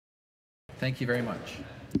Thank you very much.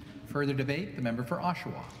 Further debate, the member for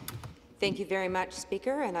Oshawa. Thank you very much,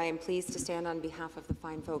 Speaker, and I am pleased to stand on behalf of the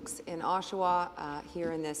fine folks in Oshawa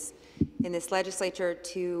here in this legislature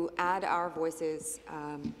to add our voices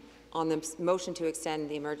on the motion to extend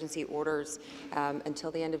the emergency orders until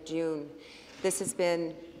the end of June. This has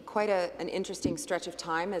been quite an interesting stretch of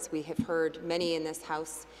time, as we have heard many in this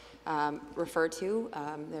House refer to.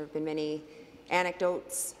 There have been many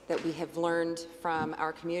anecdotes that we have learned from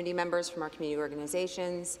our community members, from our community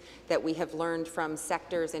organizations, that we have learned from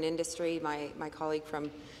sectors and industry. My colleague from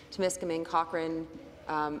Temiskaming, Cochrane,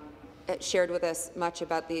 shared with us much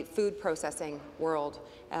about the food processing world.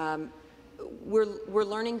 We're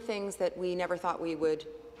learning things that we never thought we would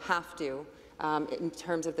have to in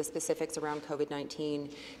terms of the specifics around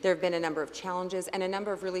COVID-19. There have been a number of challenges and a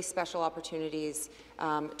number of really special opportunities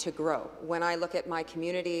to grow. When I look at my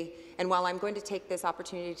community, and while I'm going to take this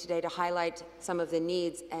opportunity today to highlight some of the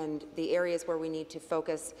needs and the areas where we need to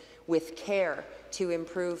focus with care to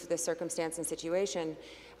improve the circumstance and situation,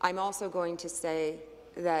 I'm also going to say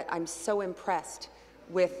that I'm so impressed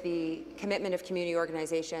with the commitment of community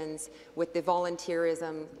organizations, with the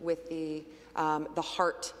volunteerism, with the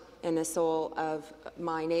heart and the soul of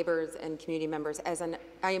my neighbours and community members.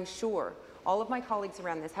 I am sure all of my colleagues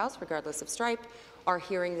around this House, regardless of stripe, are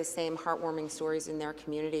hearing the same heartwarming stories in their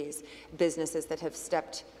communities, businesses that have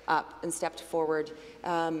stepped up and stepped forward,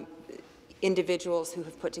 individuals who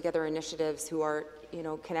have put together initiatives who are,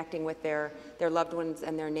 connecting with their loved ones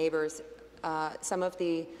and their neighbours. Some of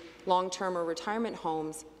the long-term or retirement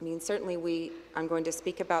homes, certainly I'm going to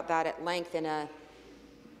speak about that at length in a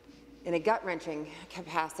gut-wrenching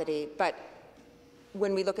capacity, but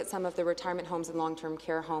when we look at some of the retirement homes and long-term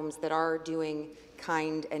care homes that are doing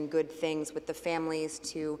kind and good things with the families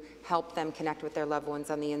to help them connect with their loved ones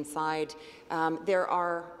on the inside, there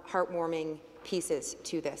are heartwarming pieces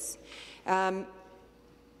to this.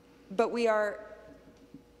 But we are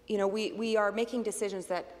making decisions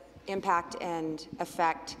that impact and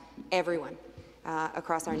affect everyone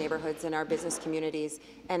across our neighbourhoods and our business communities,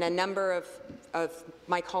 and a number of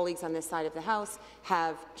my colleagues on this side of the House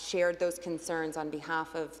have shared those concerns on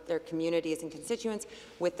behalf of their communities and constituents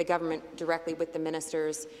with the government, directly with the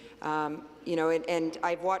ministers. And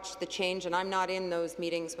I've watched the change, and I'm not in those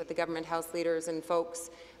meetings with the government House leaders and folks,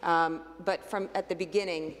 but from at the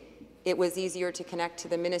beginning, it was easier to connect to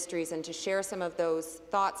the ministries and to share some of those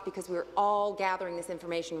thoughts because we were all gathering this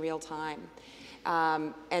information real time.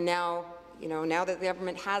 And now, now that the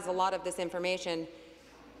government has a lot of this information,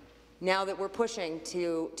 now that we're pushing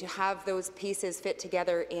to have those pieces fit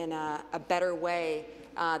together in a better way,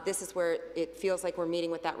 this is where it feels like we're meeting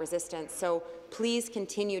with that resistance. So please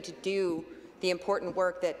continue to do the important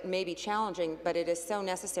work that may be challenging, but it is so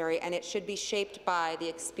necessary, and it should be shaped by the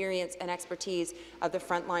experience and expertise of the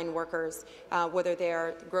frontline workers, whether they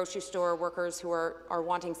are grocery store workers who are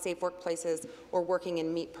wanting safe workplaces or working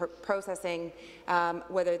in meat processing,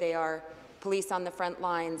 whether they are police on the front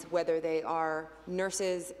lines, whether they are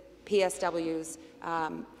nurses, PSWs.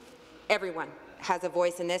 Everyone has a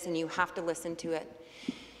voice in this, and you have to listen to it.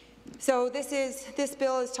 So this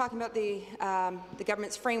bill is talking about the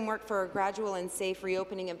government's framework for a gradual and safe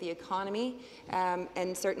reopening of the economy,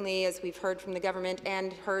 and certainly, as we've heard from the government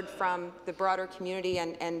and heard from the broader community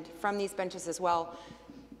and from these benches as well,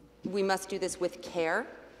 we must do this with care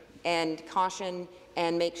and caution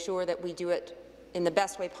and make sure that we do it in the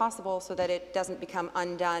best way possible so that it doesn't become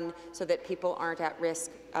undone, so that people aren't at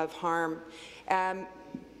risk of harm.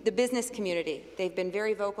 The business community, they've been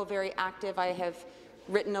very vocal, very active. I have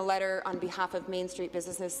written a letter on behalf of Main Street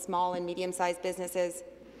businesses, small and medium-sized businesses,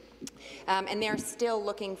 and they're still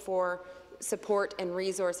looking for support and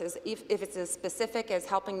resources. If it's as specific as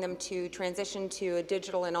helping them to transition to a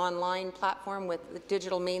digital and online platform with the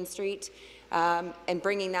Digital Main Street and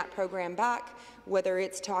bringing that program back, whether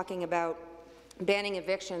it's talking about banning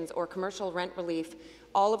evictions or commercial rent relief,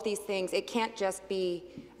 all of these things, it can't just be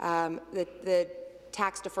the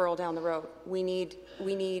tax deferral down the road. We need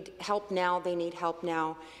help now. They need help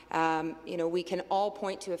now. We can all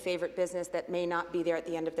point to a favourite business that may not be there at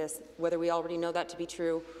the end of this, whether we already know that to be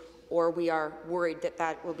true or we are worried that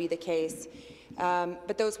that will be the case.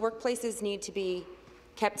 But those workplaces need to be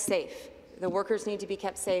kept safe. The workers need to be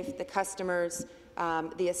kept safe, the customers,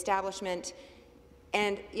 the establishment.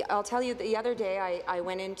 And I'll tell you, the other day I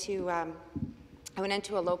went into a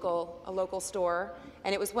local store,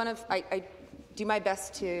 and it was one of I do my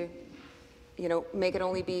best to make it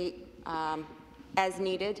only be as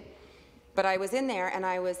needed, but I was in there and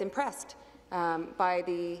I was impressed by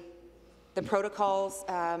the protocols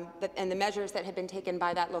and the measures that had been taken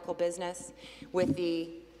by that local business, with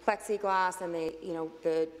the plexiglass and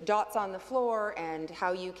the dots on the floor and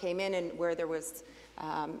how you came in and where there was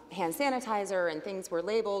hand sanitizer and things were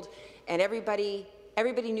labeled, and everybody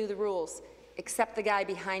knew the rules except the guy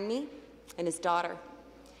behind me and his daughter.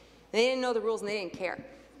 They didn't know the rules and they didn't care.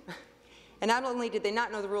 And not only did they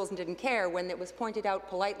not know the rules and didn't care, when it was pointed out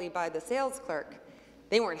politely by the sales clerk,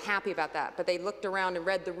 they weren't happy about that, but they looked around and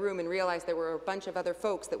read the room and realized there were a bunch of other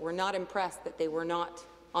folks that were not impressed that they were not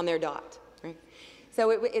on their dot. Right? So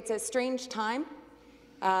it's a strange time,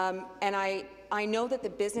 and I know that the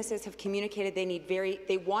businesses have communicated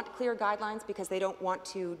they want clear guidelines because they don't want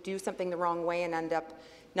to do something the wrong way and end up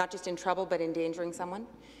not just in trouble but endangering someone.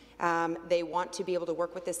 They want to be able to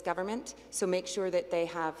work with this government, so make sure that they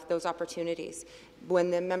have those opportunities.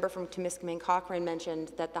 When the member from Timiskaming Cochrane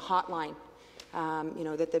mentioned that the hotline,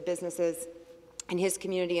 that the businesses in his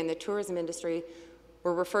community and the tourism industry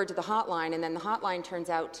were referred to the hotline, and then the hotline turns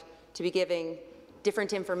out to be giving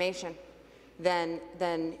different information than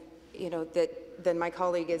my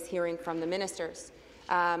colleague is hearing from the ministers.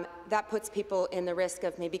 That puts people in the risk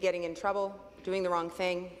of maybe getting in trouble, doing the wrong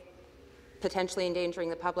thing, potentially endangering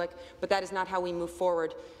the public, but that is not how we move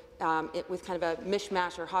forward with kind of a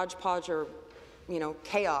mishmash or hodgepodge or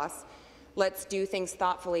chaos. Let's do things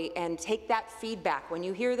thoughtfully and take that feedback. When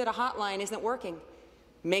you hear that a hotline isn't working,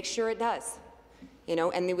 make sure it does.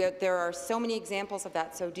 And there are so many examples of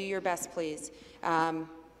that, so do your best, please,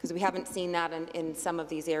 because we haven't seen that in some of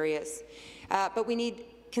these areas. But we need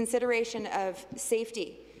consideration of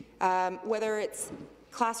safety, whether it's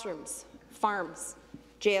classrooms, farms,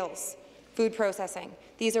 jails, food processing.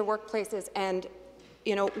 These are workplaces, and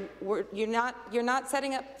you're not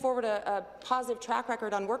setting up forward a positive track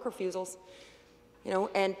record on work refusals,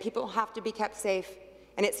 and people have to be kept safe.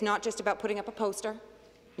 And it's not just about putting up a poster.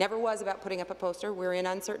 Never was about putting up a poster. We're in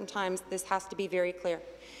uncertain times. This has to be very clear.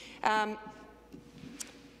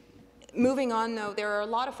 Moving on, though, there are a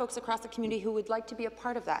lot of folks across the community who would like to be a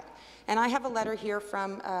part of that. And I have a letter here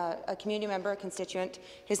from a community member, a constituent.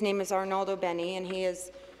 His name is Arnaldo Benny, and he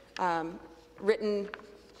has written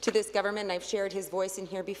to this government, and I've shared his voice in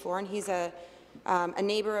here before, and he's a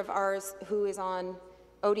neighbour of ours who is on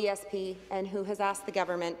ODSP and who has asked the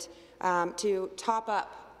government to top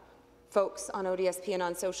up folks on ODSP and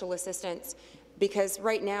on social assistance, because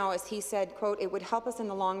right now, as he said, quote, it would help us in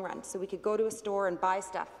the long run so we could go to a store and buy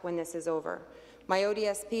stuff when this is over. My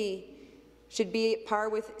ODSP should be at par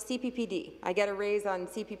with CPPD. I get a raise on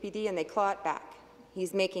CPPD and they claw it back.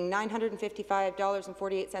 He's making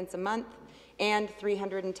 $955.48 a month and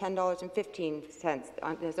 $310.15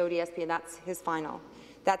 on his ODSP, and that's his final.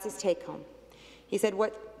 That's his take-home. He said,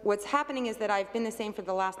 what's happening is that I've been the same for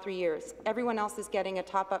the last 3 years. Everyone else is getting a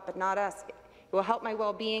top-up, but not us. It will help my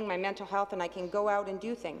well-being, my mental health, and I can go out and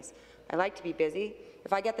do things. I like to be busy.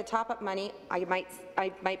 If I get the top-up money, I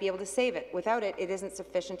might be able to save it. Without it, it isn't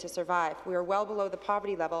sufficient to survive. We are well below the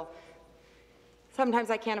poverty level. Sometimes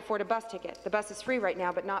I can't afford a bus ticket. The bus is free right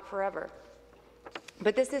now, but not forever.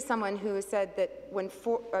 But this is someone who has said that when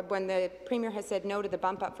the Premier has said no to the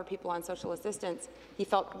bump up for people on social assistance, he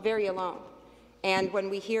felt very alone. And when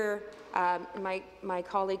we hear, my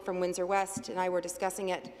colleague from Windsor West and I were discussing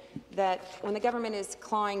it, that when the government is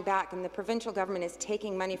clawing back and the provincial government is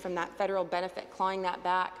taking money from that federal benefit, clawing that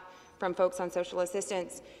back from folks on social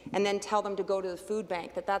assistance, and then tell them to go to the food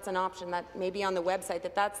bank, that that's an option, that maybe on the website,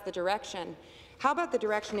 that that's the direction. How about the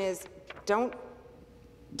direction is don't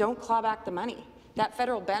claw back the money? That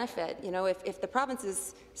federal benefit, if the province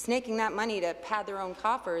is snaking that money to pad their own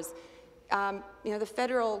coffers, the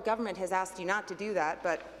federal government has asked you not to do that,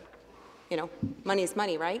 but, money is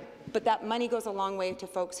money, right? But that money goes a long way to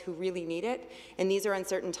folks who really need it, and these are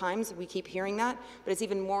uncertain times. We keep hearing that, but it's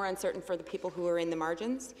even more uncertain for the people who are in the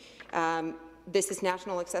margins. This is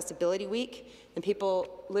National Accessibility Week, and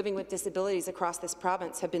people living with disabilities across this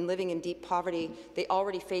province have been living in deep poverty. They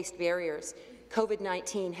already faced barriers.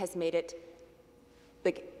 COVID-19 has made it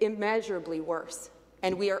immeasurably worse,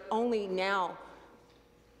 and we are only now,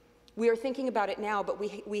 we are thinking about it now, but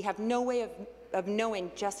we have no way of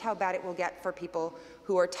knowing just how bad it will get for people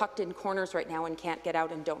who are tucked in corners right now and can't get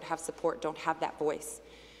out and don't have support, don't have that voice.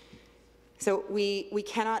 So we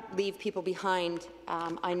cannot leave people behind.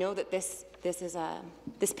 I know that this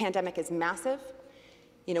pandemic is massive.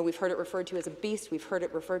 We've heard it referred to as a beast. We've heard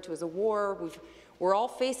it referred to as a war. We're all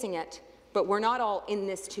facing it, but we're not all in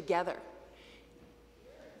this together.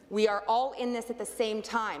 We are all in this at the same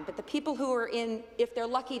time, but the people who are in, if they're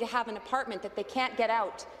lucky to have an apartment that they can't get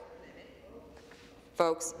out,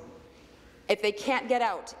 folks, if they can't get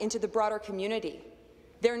out into the broader community,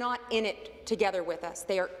 they're not in it together with us.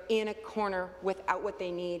 They are in a corner without what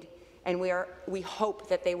they need, and we hope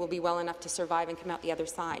that they will be well enough to survive and come out the other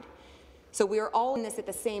side. So we are all in this at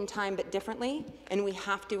the same time but differently, and we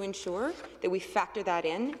have to ensure that we factor that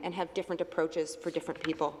in and have different approaches for different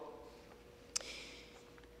people.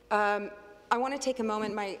 I want to take a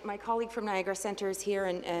moment. My colleague from Niagara Centre is here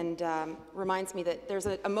and reminds me that there's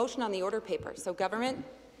a motion on the order paper. So government,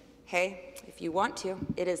 hey, if you want to,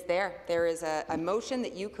 it is there. There is a motion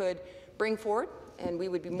that you could bring forward, and we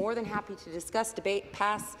would be more than happy to discuss, debate,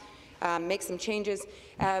 pass, make some changes.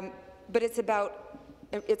 But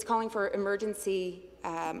it's calling for emergency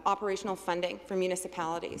operational funding for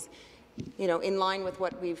municipalities, in line with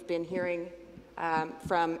what we've been hearing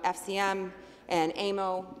from FCM and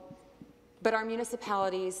AMO. But our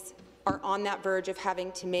municipalities are on that verge of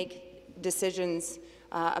having to make decisions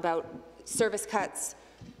about service cuts,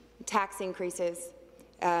 tax increases.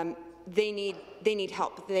 They need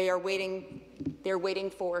help. They're waiting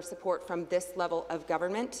for support from this level of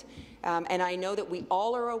government. And I know that we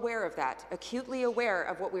all are aware of that, acutely aware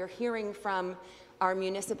of what we're hearing from our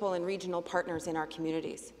municipal and regional partners in our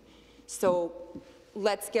communities. So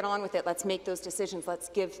let's get on with it. Let's make those decisions. Let's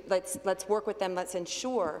work with them. Let's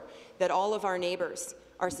ensure that all of our neighbours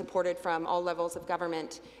are supported from all levels of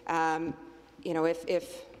government.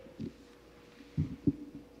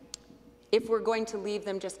 If we're going to leave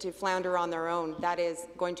them just to flounder on their own, that is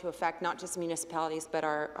going to affect not just municipalities, but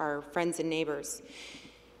our friends and neighbours.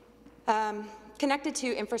 Connected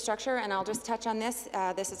to infrastructure, and I'll just touch on this.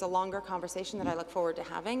 This is a longer conversation that I look forward to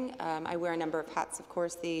having. I wear a number of hats, of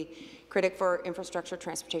course, the critic for infrastructure,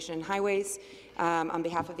 transportation and highways on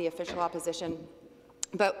behalf of the official opposition.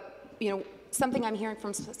 But, something I'm hearing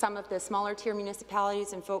from some of the smaller tier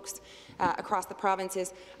municipalities and folks across the province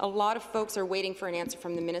is a lot of folks are waiting for an answer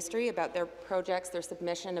from the ministry about their projects, their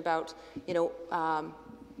submission, about,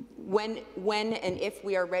 when and if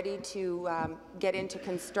we are ready to get into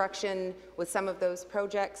construction with some of those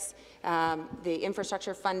projects. The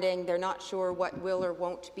infrastructure funding, they're not sure what will or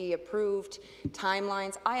won't be approved.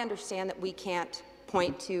 Timelines, I understand that we can't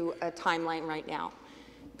point to a timeline right now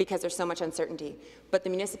because there's so much uncertainty. But the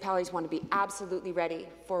municipalities want to be absolutely ready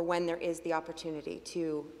for when there is the opportunity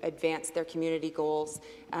to advance their community goals.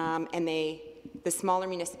 And the smaller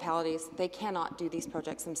municipalities, they cannot do these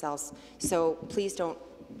projects themselves. So please don't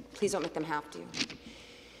make them have to.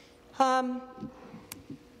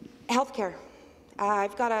 Healthcare.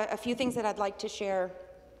 I've got a few things that I'd like to share.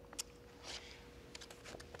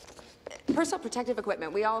 Personal protective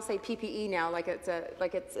equipment. We all say PPE now like it's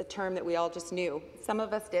a term that we all just knew. Some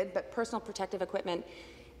of us did, but personal protective equipment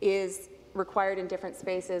is required in different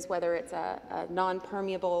spaces, whether it's a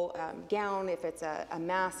non-permeable gown, if it's a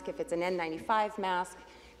mask, if it's an N95 mask,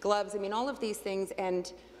 gloves. I mean, all of these things,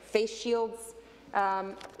 and face shields.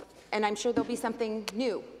 And I'm sure there'll be something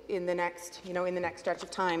new in the next, stretch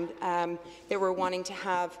of time that we're wanting to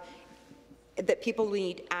have, that people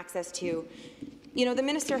need access to. The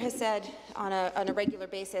minister has said on a regular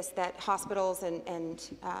basis that hospitals and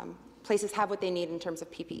places have what they need in terms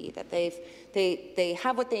of PPE, that they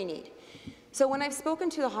have what they need. So when I've spoken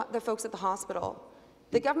to the folks at the hospital,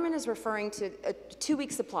 the government is referring to a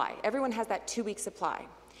 2-week supply. Everyone has that 2-week supply.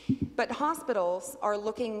 But hospitals are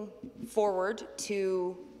looking forward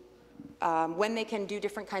to when they can do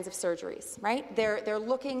different kinds of surgeries, right? They're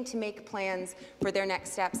looking to make plans for their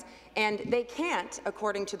next steps, and they can't,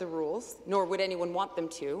 according to the rules, nor would anyone want them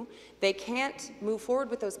to, they can't move forward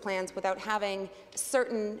with those plans without having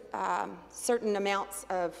certain amounts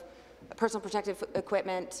of personal protective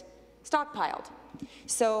equipment stockpiled.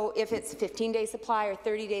 So if it's 15-day supply or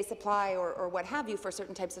 30-day supply or what have you for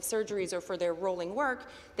certain types of surgeries or for their rolling work,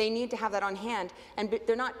 they need to have that on hand, and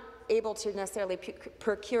they're not able to necessarily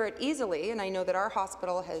procure it easily. And I know that our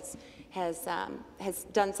hospital has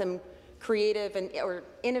done some creative or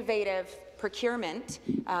innovative procurement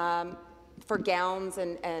for gowns,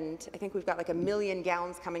 and I think we've got like 1 million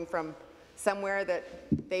gowns coming from somewhere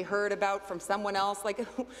that they heard about from someone else. Like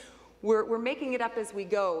we're making it up as we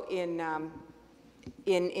go in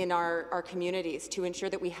our communities to ensure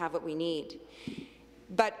that we have what we need.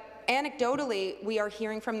 But anecdotally, we are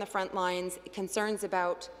hearing from the front lines concerns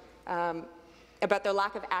about their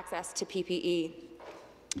lack of access to PPE.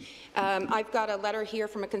 I've got a letter here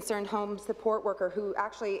from a concerned home support worker who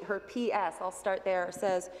actually, her PS, I'll start there,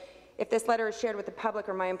 says, if this letter is shared with the public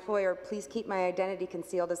or my employer, please keep my identity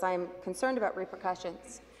concealed as I am concerned about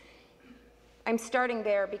repercussions. I'm starting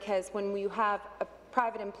there because when you have a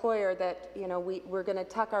private employer that, we're going to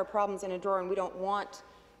tuck our problems in a drawer and we don't want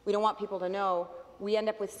people to know, we end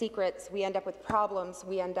up with secrets, we end up with problems,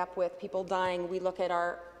 we end up with people dying. We look at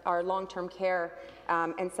our our long-term care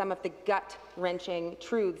and some of the gut-wrenching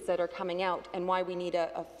truths that are coming out, and why we need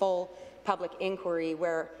a full public inquiry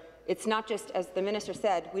where it's not just, as the minister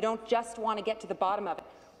said, we don't just want to get to the bottom of it.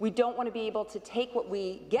 We don't want to be able to take what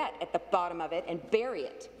we get at the bottom of it and bury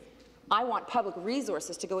it. I want public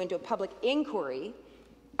resources to go into a public inquiry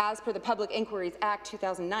as per the Public Inquiries Act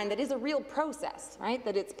 2009, that is a real process, right?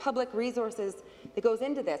 That it's public resources that goes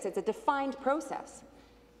into this. It's a defined process.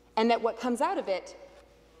 And that what comes out of it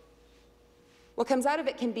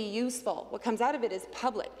can be useful. What comes out of it is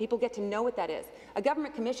public. People get to know what that is. A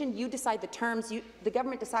government commission, you decide the terms, the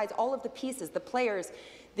government decides all of the pieces, the players,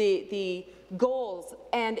 the goals,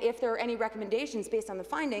 and if there are any recommendations based on the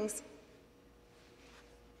findings,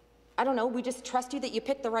 I don't know, we just trust you that you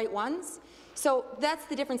pick the right ones. So that's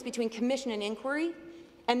the difference between commission and inquiry.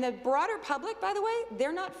 And the broader public, by the way,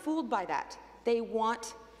 they're not fooled by that. They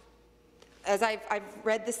want, as I've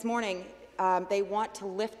read this morning, they want to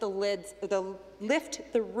lift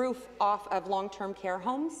the roof off of long-term care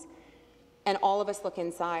homes, and all of us look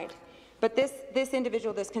inside. But this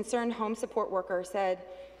individual, this concerned home support worker, said,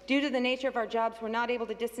 due to the nature of our jobs, we're not able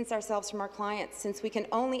to distance ourselves from our clients. Since we can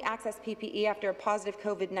only access PPE after a positive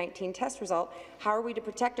COVID-19 test result, how are we to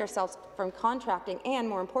protect ourselves from contracting and,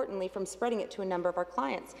 more importantly, from spreading it to a number of our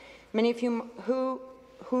clients, many of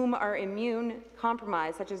whom are immune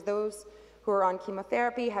compromised, such as those who are on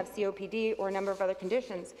chemotherapy, have COPD, or a number of other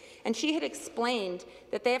conditions. And she had explained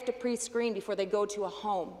that they have to pre-screen before they go to a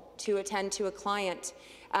home to attend to a client.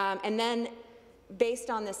 And then, based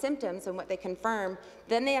on the symptoms and what they confirm,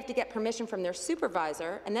 then they have to get permission from their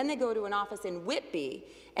supervisor, and then they go to an office in Whitby,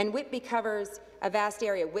 and Whitby covers a vast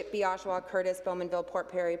area: Whitby, Oshawa, Curtis, Bowmanville,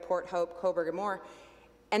 Port Perry, Port Hope, Cobourg, and more.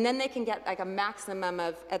 And then they can get like a maximum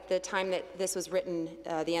of, at the time that this was written,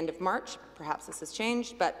 the end of March, perhaps this has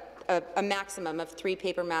changed, but a maximum of 3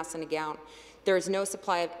 paper masks and a gown. There is no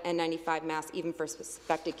supply of N95 masks, even for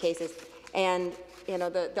suspected cases. And you know,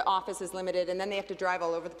 the office is limited, and then they have to drive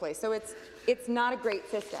all over the place. So it's not a great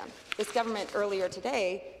system. This government earlier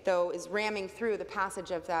today, though, is ramming through the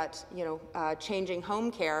passage of that, changing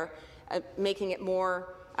home care, making it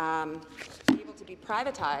more able to be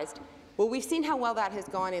privatized. Well, we've seen how well that has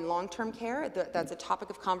gone in long-term care. That's a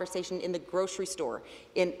topic of conversation in the grocery store.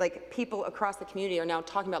 People across the community are now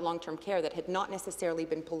talking about long-term care that had not necessarily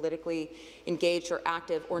been politically engaged or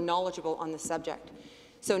active or knowledgeable on the subject.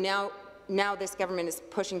 So now this government is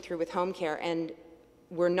pushing through with home care, and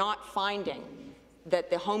we're not finding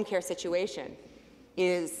that the home care situation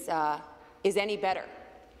is any better.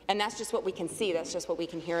 And that's just what we can see. That's just what we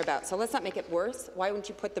can hear about. So let's not make it worse. Why wouldn't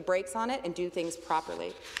you put the brakes on it and do things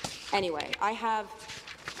properly? Anyway, I have,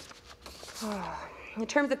 in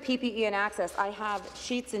terms of PPE and access, I have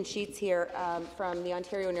sheets and sheets here from the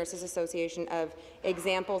Ontario Nurses Association of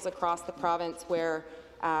examples across the province where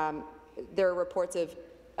there are reports of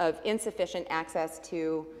insufficient access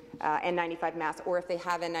to N95 masks, or if they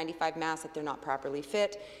have N95 masks, that they're not properly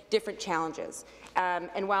fit, different challenges.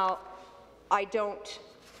 And while I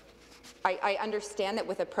understand that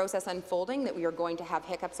with a process unfolding that we are going to have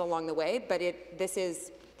hiccups along the way, but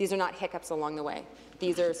these are not hiccups along the way.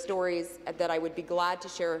 These are stories that I would be glad to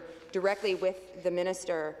share directly with the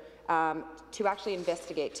minister to actually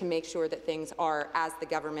investigate, to make sure that things are as the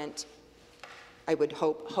government, I would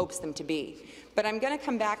hopes them to be. But I'm going to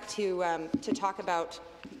come back to talk about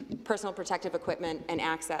personal protective equipment and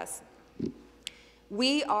access.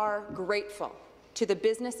 We are grateful to the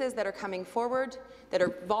businesses that are coming forward, that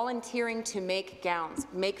are volunteering to make gowns,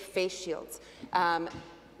 make face shields,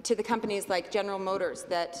 to the companies like General Motors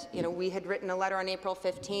that, we had written a letter on April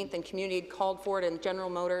 15th and community had called for it, and General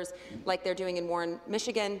Motors, like they're doing in Warren,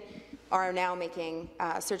 Michigan, are now making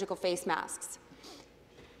surgical face masks.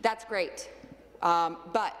 That's great.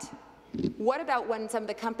 But what about when some of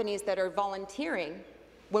the companies that are volunteering,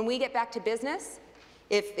 when we get back to business,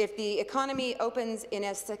 if the economy opens in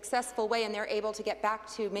a successful way and they're able to get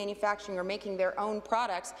back to manufacturing or making their own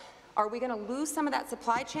products, are we going to lose some of that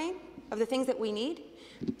supply chain of the things that we need?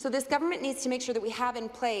 So this government needs to make sure that we have in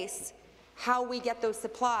place how we get those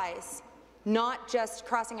supplies, not just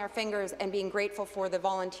crossing our fingers and being grateful for the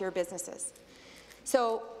volunteer businesses.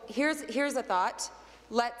 So here's a thought.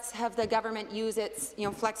 Let's have the government use its,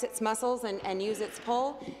 flex its muscles and use its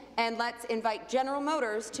pull, and let's invite General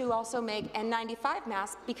Motors to also make N95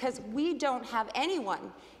 masks, because we don't have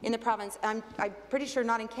anyone in the province, I'm pretty sure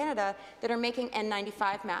not in Canada, that are making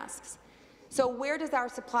N95 masks. So where does our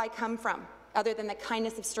supply come from, other than the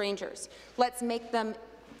kindness of strangers? Let's make them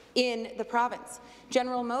in the province.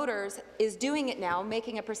 General Motors is doing it now,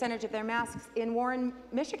 making a percentage of their masks in Warren,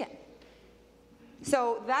 Michigan.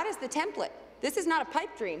 So that is the template. This is not a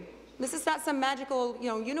pipe dream. This is not some magical,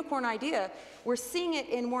 unicorn idea. We're seeing it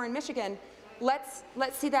in Warren, Michigan. Let's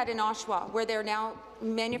see that in Oshawa, where they're now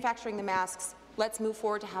manufacturing the masks. Let's move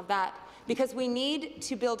forward to have that, because we need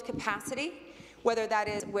to build capacity, whether that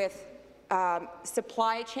is with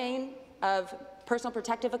supply chain of personal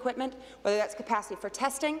protective equipment, whether that's capacity for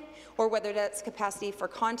testing, or whether that's capacity for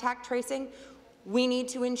contact tracing. We need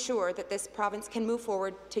to ensure that this province can move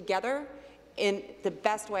forward together in the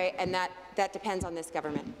best way, and that depends on this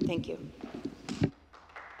government. Thank you.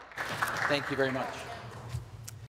 Thank you very much.